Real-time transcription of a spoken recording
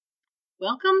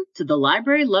Welcome to the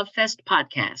Library Love Fest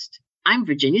podcast. I'm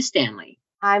Virginia Stanley.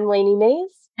 I'm Lainey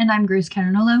Mays. And I'm Grace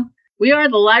Carinolo. We are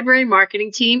the library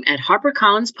marketing team at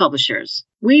HarperCollins Publishers.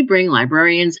 We bring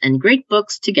librarians and great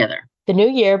books together. The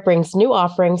new year brings new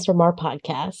offerings from our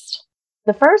podcast.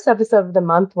 The first episode of the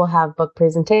month will have book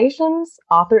presentations,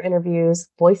 author interviews,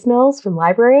 voicemails from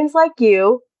librarians like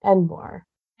you, and more.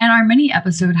 And our mini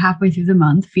episode halfway through the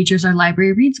month features our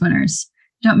Library Reads winners.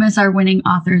 Don't miss our winning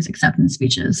authors' acceptance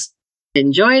speeches.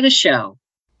 Enjoy the show.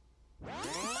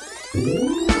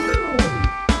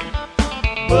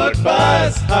 Book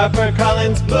Buzz,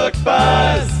 HarperCollins Book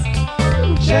Buzz.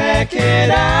 Check it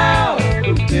out.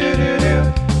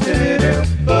 Do-do-do,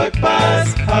 Book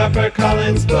Buzz,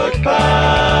 HarperCollins Book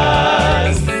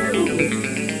Buzz.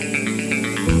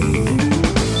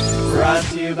 Brought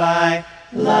to you by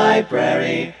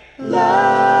Library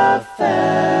Love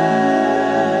Fest.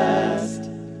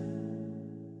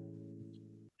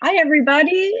 Hi,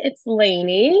 everybody. It's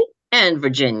Lainey. And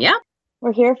Virginia.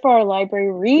 We're here for our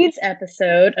Library Reads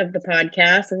episode of the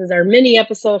podcast. This is our mini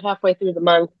episode halfway through the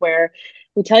month where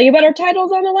we tell you about our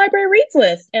titles on the Library Reads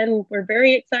list. And we're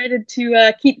very excited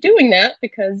to keep doing that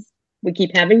because we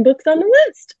keep having books on the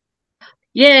list.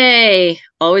 Yay!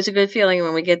 Always a good feeling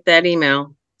when we get that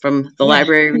email from the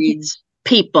Library Reads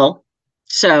people.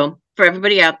 So for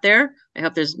everybody out there, I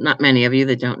hope there's not many of you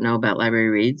that don't know about Library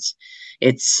Reads.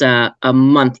 It's a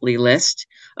monthly list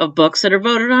of books that are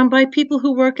voted on by people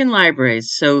who work in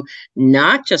libraries. So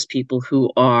not just people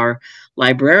who are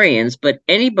librarians, but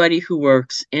anybody who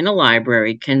works in a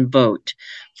library can vote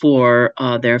for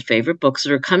their favorite books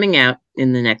that are coming out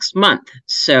in the next month.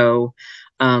 So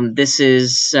this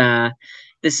is our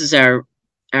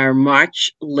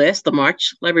March list, the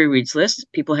March Library Reads list.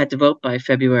 People had to vote by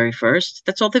February 1st.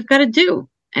 That's all they've got to do.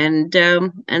 And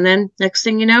then next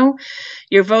thing you know,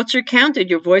 your votes are counted,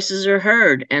 your voices are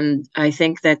heard. And I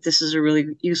think that this is a really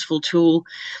useful tool,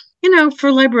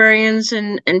 for librarians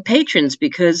and patrons,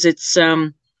 because it's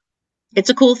a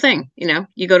cool thing.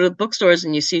 You go to the bookstores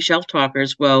and you see shelf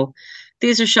talkers. Well,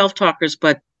 these are shelf talkers,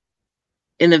 but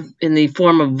in the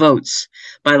form of votes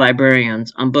by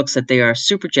librarians on books that they are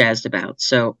super jazzed about.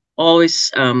 So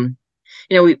always,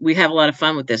 we have a lot of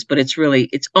fun with this, but it's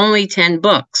only 10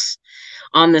 books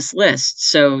on this list.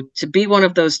 So to be one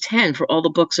of those 10 for all the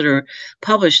books that are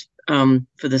published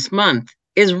for this month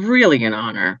is really an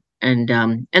honor. And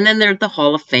then there are the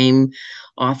Hall of Fame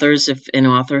authors. If an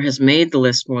author has made the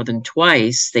list more than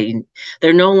twice,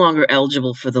 they're no longer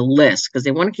eligible for the list because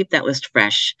they want to keep that list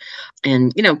fresh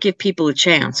and, give people a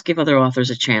chance, give other authors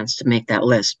a chance to make that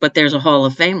list. But there's a Hall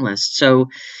of Fame list. So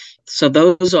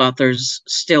those authors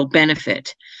still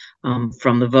benefit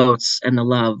from the votes and the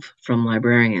love from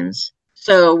librarians.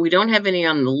 So we don't have any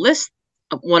on the list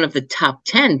of one of the top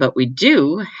 10, but we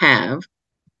do have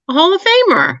a Hall of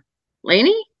Famer.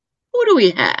 Lainey, who do we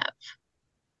have?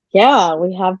 Yeah,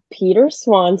 we have Peter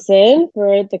Swanson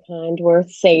for The Kind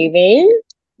Worth Saving.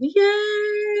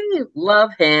 Yay!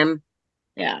 Love him.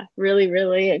 Yeah, really,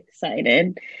 really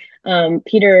excited.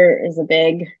 Peter is a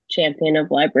big champion of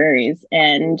libraries,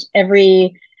 and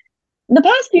the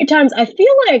past few times, I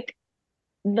feel like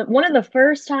one of the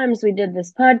first times we did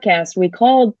this podcast, we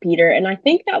called Peter, and I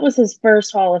think that was his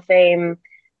first Hall of Fame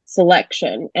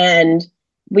selection. And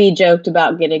we joked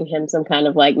about getting him some kind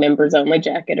of members only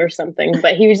jacket or something,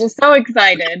 but he was just so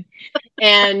excited.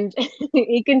 And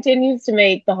he continues to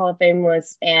make the Hall of Fame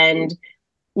list and,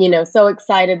 so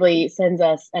excitedly sends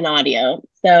us an audio.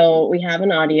 So we have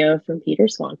an audio from Peter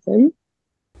Swanson.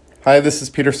 Hi, this is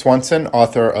Peter Swanson,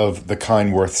 author of The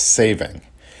Kind Worth Saving.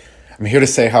 I'm here to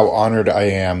say how honored I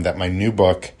am that my new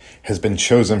book has been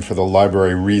chosen for the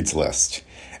Library Reads list,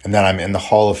 and that I'm in the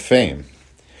Hall of Fame.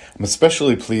 I'm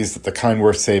especially pleased that The Kind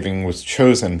Worth Saving was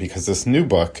chosen because this new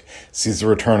book sees the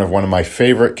return of one of my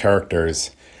favorite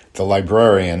characters, the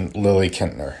librarian Lily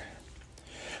Kintner.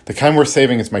 The Kind Worth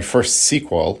Saving is my first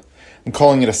sequel. I'm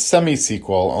calling it a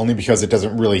semi-sequel only because it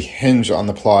doesn't really hinge on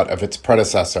the plot of its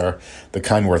predecessor, The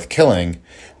Kind Worth Killing,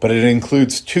 but it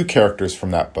includes two characters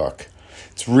from that book.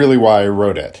 It's really why I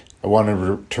wrote it. I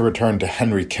wanted to return to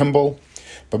Henry Kimball,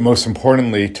 but most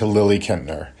importantly to Lily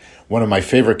Kintner, one of my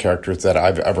favorite characters that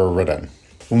I've ever written.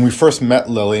 When we first met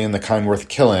Lily in The Kind Worth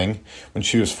Killing, when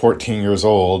she was 14 years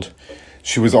old,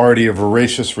 she was already a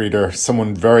voracious reader,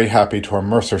 someone very happy to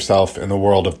immerse herself in the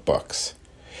world of books.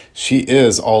 She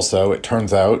is also, it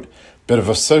turns out, a bit of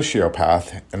a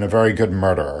sociopath and a very good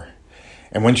murderer.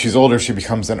 And when she's older, she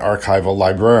becomes an archival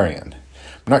librarian.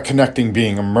 I'm not connecting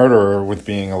being a murderer with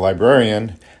being a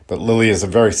librarian, but Lily is a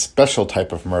very special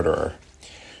type of murderer.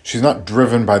 She's not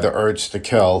driven by the urge to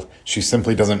kill, she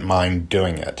simply doesn't mind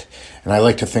doing it. And I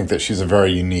like to think that she's a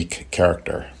very unique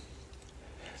character.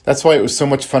 That's why it was so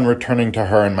much fun returning to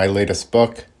her in my latest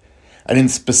book. I didn't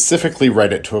specifically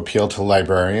write it to appeal to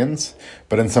librarians,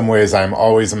 but in some ways I'm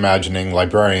always imagining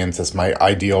librarians as my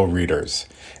ideal readers.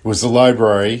 It was the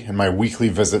library and my weekly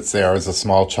visits there as a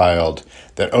small child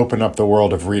that opened up the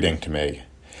world of reading to me.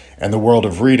 And the world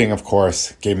of reading, of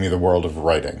course, gave me the world of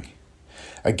writing.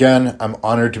 Again, I'm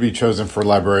honored to be chosen for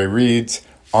Library Reads,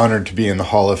 honored to be in the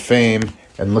Hall of Fame,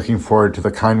 and looking forward to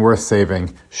The Kind Worth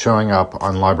Saving showing up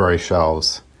on library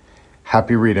shelves.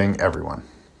 Happy reading, everyone.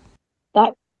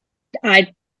 That,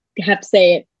 I have to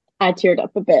say, I teared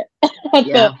up a bit at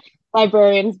the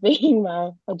librarians being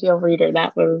my ideal reader.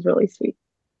 That was really sweet.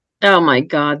 Oh my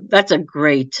God, that's a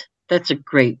great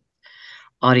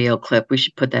audio clip. We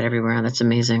should put that everywhere. That's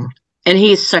amazing. And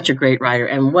he's such a great writer,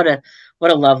 and what a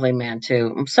lovely man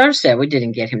too. I'm so sad we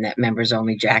didn't get him that members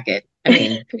only jacket. I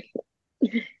mean,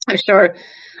 I'm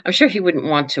sure he wouldn't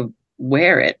want to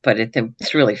wear it, but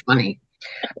it's really funny.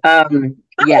 Yeah,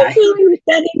 he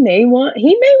may wear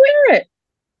it.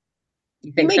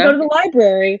 You think he may so? go to the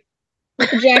library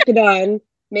with the jacket on.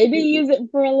 Maybe use it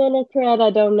for a little cred. I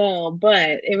don't know,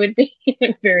 but it would be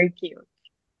very cute.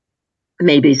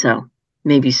 Maybe so.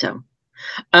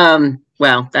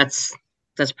 Well, that's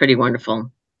pretty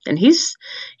wonderful. And he's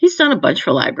done a bunch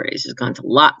for libraries. He's gone to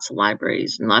lots of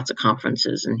libraries and lots of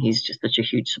conferences, and he's just such a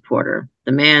huge supporter.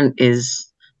 The man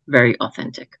is very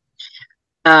authentic.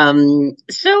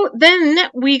 So then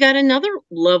we got another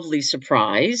lovely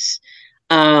surprise.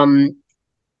 In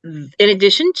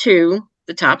addition to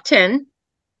the top 10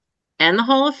 and the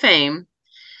Hall of Fame,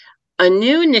 a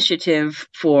new initiative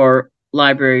for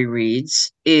Library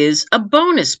Reads is a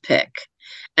bonus pick.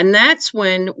 And that's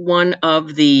when one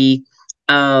of the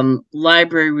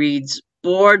Library Reads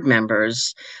board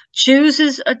members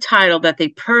chooses a title that they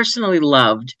personally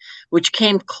loved, which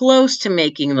came close to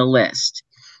making the list.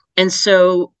 And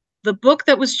so the book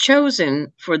that was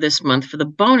chosen for this month for the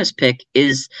bonus pick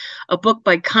is a book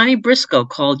by Connie Briscoe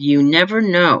called You Never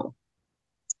Know.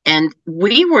 And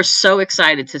we were so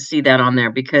excited to see that on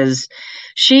there because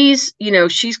she's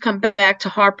come back to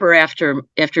Harper after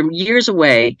years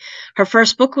away. Her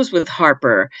first book was with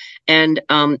Harper, and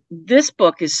this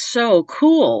book is so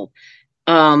cool.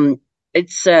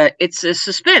 It's a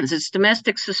suspense. It's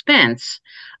domestic suspense,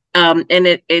 and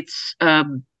it's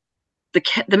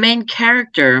the main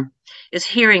character is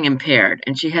hearing impaired,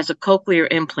 and she has a cochlear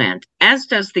implant, as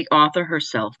does the author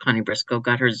herself. Connie Briscoe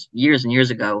got hers years and years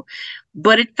ago,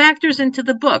 but it factors into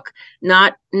the book,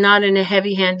 not in a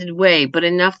heavy-handed way, but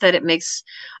enough that it makes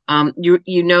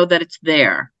you know that it's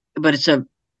there, but it's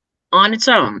on its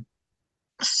own.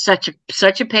 Such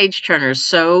a page turner,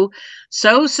 so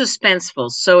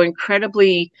suspenseful, so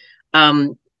incredibly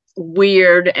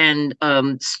weird, and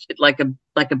like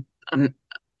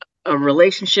a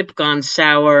relationship gone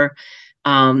sour.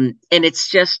 And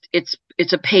it's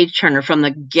a page turner from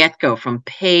the get-go, from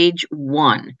page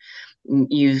one.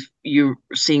 You're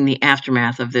seeing the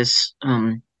aftermath of this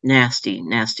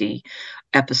nasty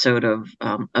episode of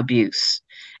abuse,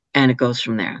 and it goes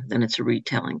from there. Then it's a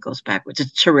retelling, goes backwards.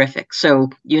 It's terrific. So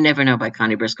You Never Know by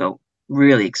Connie Briscoe.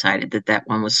 Really excited that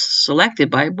one was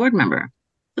selected by a board member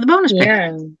for the bonus pick.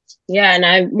 Yeah, and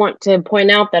I want to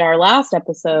point out that our last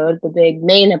episode, the big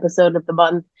main episode of the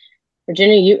month,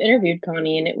 Virginia, you interviewed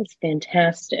Connie, and it was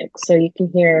fantastic. So you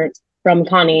can hear from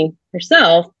Connie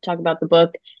herself talk about the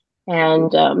book.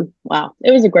 And wow,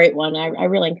 it was a great one. I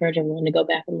really encourage everyone to go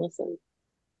back and listen.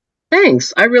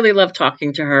 Thanks. I really love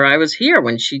talking to her. I was here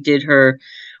when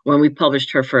we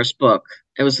published her first book.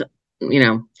 It was,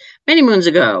 many moons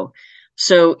ago.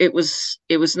 So it was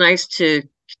nice to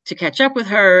catch up with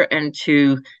her and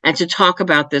to talk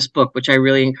about this book, which I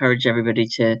really encourage everybody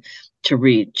to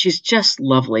read. She's just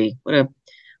lovely. What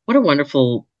a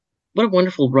wonderful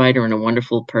writer and a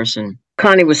wonderful person.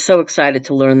 Connie was so excited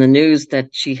to learn the news that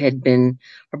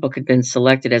her book had been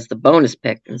selected as the bonus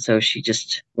pick. And so she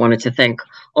just wanted to thank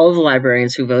all the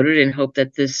librarians who voted and hope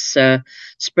that this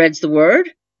spreads the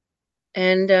word,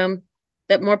 and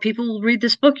that more people will read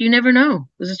this book. You never know,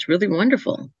 because it's really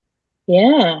wonderful.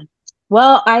 Yeah.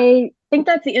 Well, I think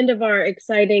that's the end of our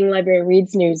exciting Library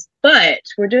Reads news, but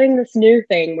we're doing this new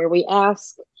thing where we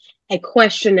ask a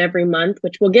question every month,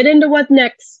 which we'll get into what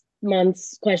next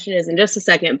month's question is in just a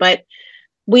second. But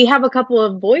we have a couple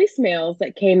of voicemails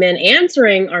that came in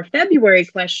answering our February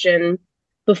question.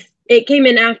 It came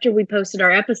in after we posted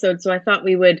our episode, so I thought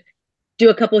we would do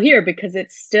a couple here because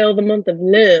it's still the month of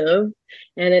love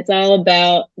and it's all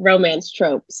about romance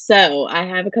tropes. So I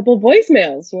have a couple of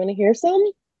voicemails. You want to hear some?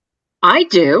 I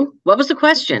do. What was the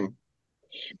question?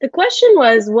 The question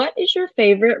was, what is your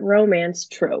favorite romance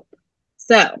trope?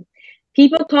 So,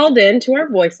 people called in to our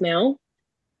voicemail,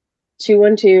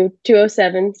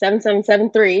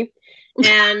 212-207-7773,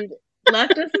 and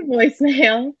left us a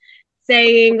voicemail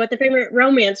saying what their favorite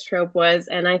romance trope was.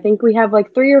 And I think we have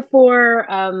like 3 or 4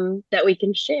 that we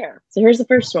can share. So here's the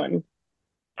first one.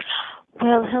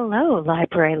 Well, hello,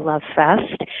 Library Love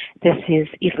Fest. This is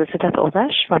Elizabeth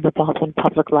Olesh from the Baldwin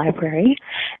Public Library,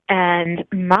 and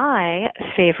my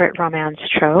favorite romance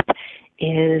trope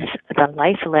is the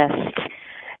life list.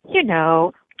 You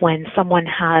know, when someone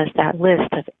has that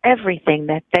list of everything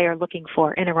that they are looking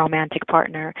for in a romantic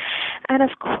partner, and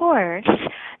of course,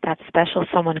 that special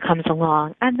someone comes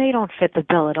along and they don't fit the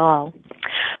bill at all.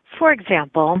 For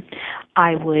example,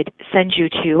 I would send you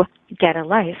to Get a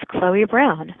Life, Chloe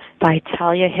Brown by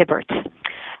Talia Hibbert.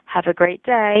 Have a great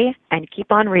day and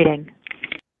keep on reading.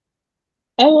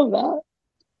 I love that.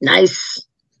 Nice.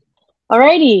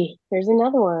 Alrighty, here's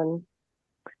another one.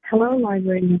 Hello,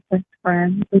 Library Best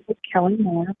friends. This is Kelly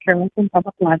Moore, Carrollton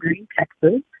Public Library in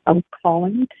Texas. I was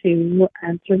calling to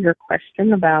answer your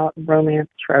question about romance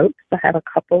tropes. I have a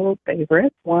couple of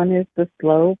favorites. One is the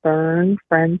slow burn,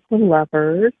 friends and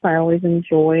lovers. I always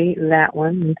enjoy that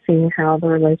one and seeing how the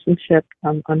relationship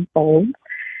unfolds.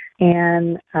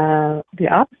 And the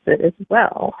opposite as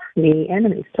well, the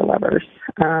enemies to lovers,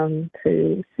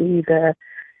 to see the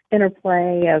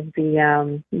interplay of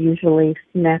the usually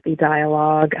snappy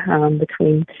dialogue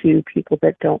between two people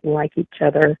that don't like each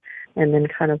other, and then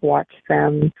kind of watch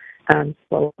them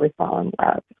slowly fall in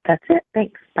love. That's it.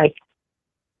 Thanks. Bye.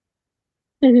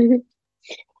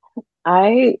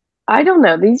 I don't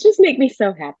know. These just make me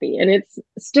so happy. And it's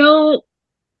still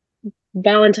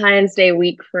Valentine's Day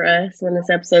week for us when this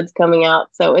episode's coming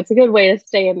out. So it's a good way to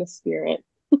stay in the spirit.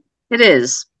 It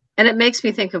is. And it makes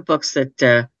me think of books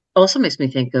that also makes me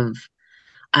think of,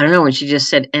 I don't know, when she just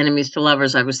said enemies to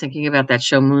lovers, I was thinking about that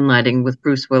show Moonlighting with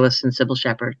Bruce Willis and Sybil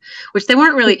Shepherd, which they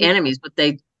weren't really enemies, but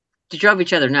they drove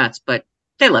each other nuts, but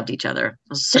they loved each other. It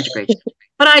was such a great show.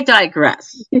 But I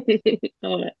digress.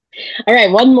 All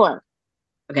right, one more.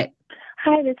 Okay.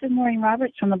 Hi, this is Maureen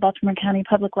Roberts from the Baltimore County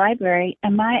Public Library,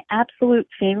 and my absolute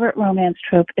favorite romance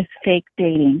trope is fake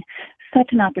dating.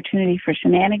 Such an opportunity for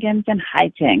shenanigans and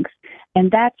hijinks. And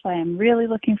that's why I'm really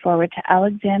looking forward to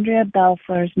Alexandria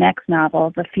Belfleur's next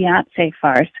novel, The Fiancé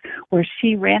Farce, where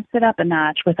she ramps it up a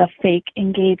notch with a fake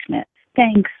engagement.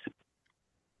 Thanks.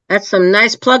 That's some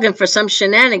nice plugging for some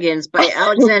shenanigans by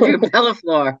Alexandria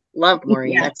Belfleur. Love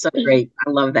Maureen. Yeah. That's so great. I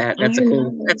love that. That's a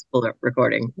cool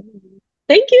recording.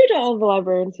 Thank you to all the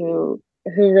librarians who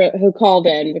called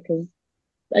in, because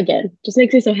again, just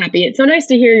makes me so happy. It's so nice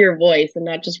to hear your voice and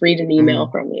not just read an email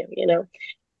from you, you know?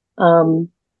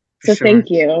 So sure. Thank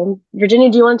you.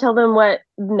 Virginia, do you want to tell them what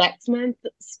next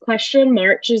month's question,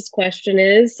 March's question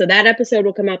is? So that episode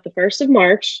will come out the 1st of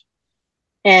March,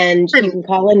 and you can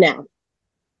call in now.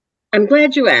 I'm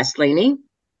glad you asked, Lainey,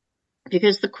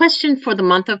 because the question for the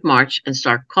month of March, and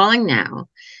start calling now,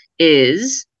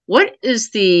 is what is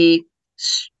the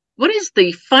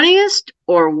funniest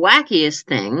or wackiest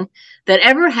thing that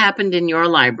ever happened in your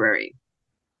library?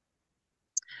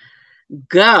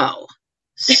 Go.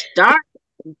 Start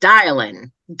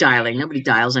dialing. Nobody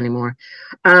dials anymore.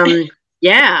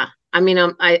 Yeah. I mean,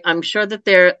 I'm sure that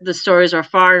the stories are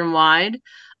far and wide.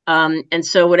 And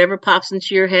so whatever pops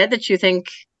into your head that you think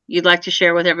you'd like to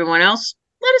share with everyone else,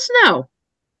 let us know.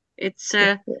 It's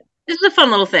this is a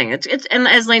fun little thing. It's and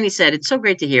as Lainey said, it's so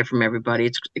great to hear from everybody.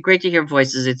 It's great to hear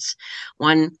voices. It's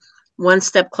one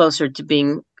step closer to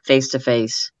being face to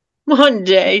face one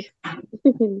day.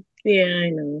 Yeah, I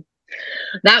know.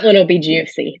 That one will be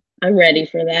juicy. I'm ready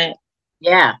for that.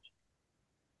 Yeah.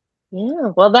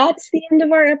 Yeah. Well, that's the end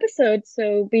of our episode.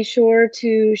 So be sure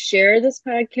to share this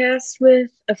podcast with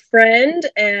a friend.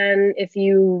 And if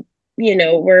you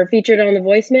were featured on the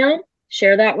voicemail,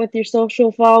 share that with your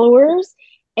social followers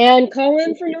and call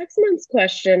in for next month's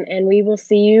question. And we will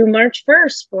see you March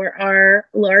 1st for our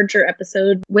larger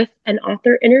episode with an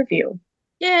author interview.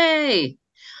 Yay.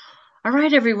 All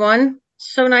right, everyone.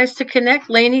 So nice to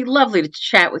connect. Lainey, lovely to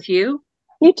chat with you.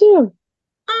 You too.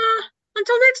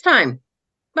 Until next time.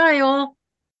 Bye, all.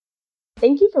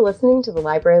 Thank you for listening to the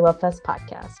Library Love Fest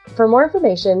podcast. For more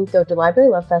information, go to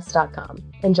librarylovefest.com.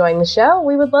 Enjoying the show?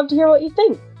 We would love to hear what you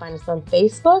think. Find us on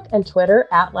Facebook and Twitter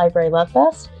at Library Love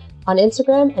Fest, on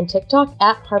Instagram and TikTok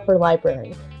at Harper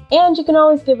Library. And you can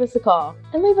always give us a call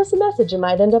and leave us a message. It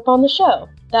might end up on the show.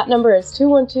 That number is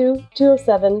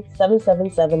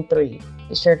 212-207-7773.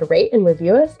 Be sure to rate and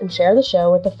review us and share the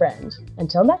show with a friend.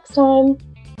 Until next time.